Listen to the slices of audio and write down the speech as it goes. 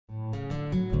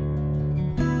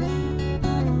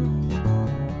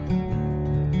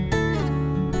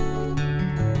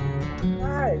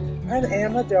I'm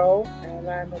Anna Doe, and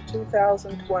I'm a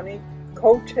 2020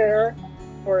 co-chair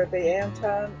for the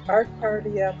Anton Art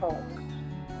Party at Home.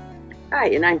 Hi,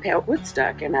 and I'm Pat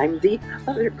Woodstock, and I'm the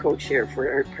other co-chair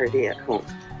for Art Party at Home.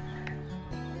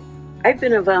 I've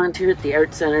been a volunteer at the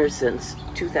Art Center since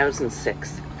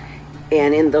 2006,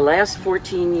 and in the last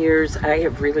 14 years I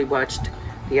have really watched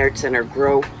the Art Center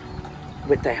grow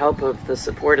with the help of the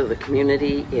support of the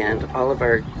community and all of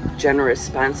our generous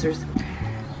sponsors.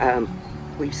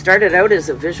 We started out as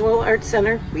a visual art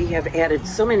center. We have added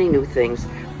so many new things.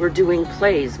 We're doing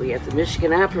plays. We have the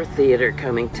Michigan Opera Theater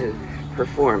coming to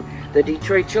perform, the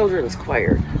Detroit Children's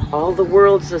Choir. All the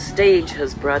World's a Stage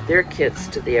has brought their kids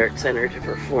to the Art Center to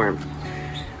perform.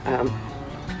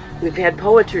 We've had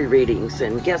poetry readings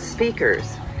and guest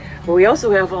speakers, but we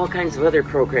also have all kinds of other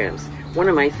programs. One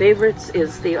of my favorites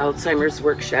is the Alzheimer's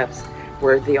workshops,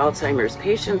 where the Alzheimer's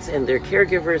patients and their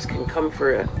caregivers can come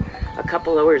for a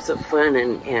couple hours of fun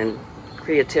and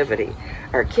creativity.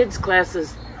 Our kids'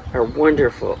 classes are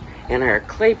wonderful, and our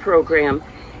clay program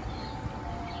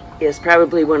is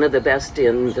probably one of the best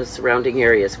in the surrounding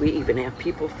areas. We even have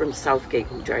people from Southgate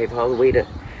who drive all the way to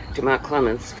Mount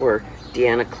Clemens for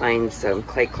Deanna Klein's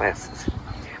clay classes.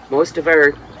 Most of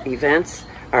our events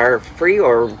are free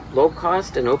or low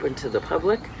cost and open to the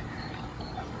public.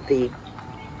 The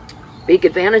big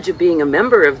advantage of being a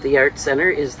member of the Art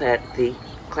Center is that the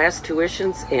class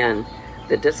tuitions and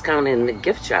the discount in the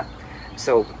gift shop.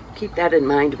 So keep that in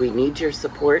mind. We need your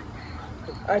support.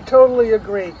 I totally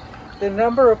agree. The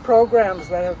number of programs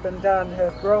that have been done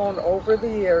have grown over the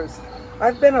years.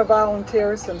 I've been a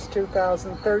volunteer since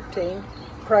 2013,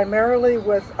 primarily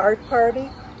with Art Party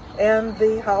and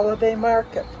the Holiday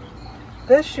Market.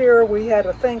 This year we had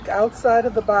to think outside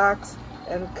of the box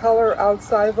and color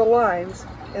outside the lines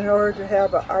in order to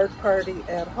have an art party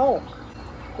at home.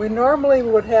 We normally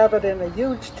would have it in a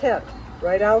huge tent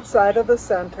right outside of the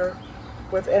center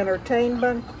with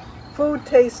entertainment, food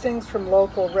tastings from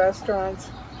local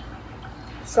restaurants,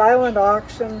 silent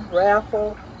auction,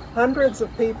 raffle, hundreds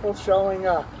of people showing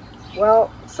up.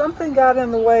 Well, something got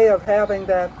in the way of having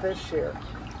that this year,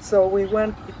 so we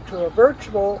went to a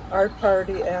virtual art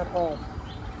party at home.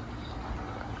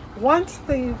 Once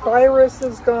the virus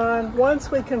is gone, once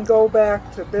we can go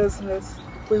back to business,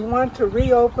 we want to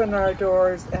reopen our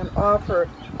doors and offer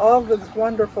all these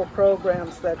wonderful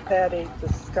programs that Patty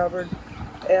discovered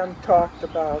and talked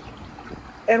about.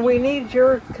 And we need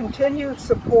your continued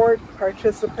support,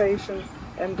 participation,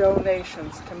 and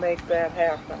donations to make that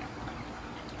happen.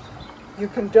 You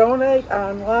can donate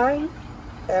online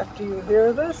after you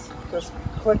hear this. Just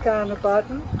click on a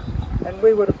button, and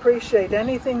we would appreciate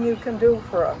anything you can do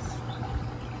for us.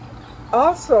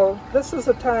 Also, this is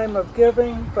a time of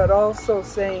giving, but also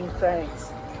saying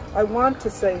thanks. I want to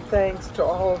say thanks to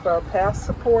all of our past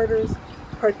supporters,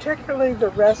 particularly the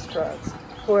restaurants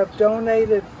who have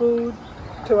donated food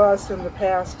to us in the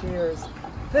past years.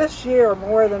 This year,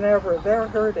 more than ever, they're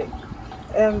hurting.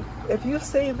 And if you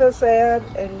see this ad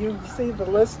and you see the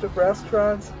list of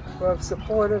restaurants who have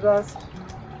supported us,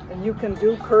 and you can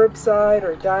do curbside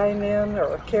or dine in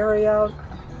or carry out,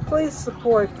 please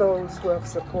support those who have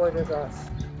supported us.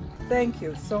 Thank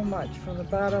you so much from the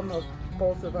bottom of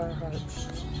both of our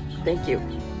hearts. Thank you.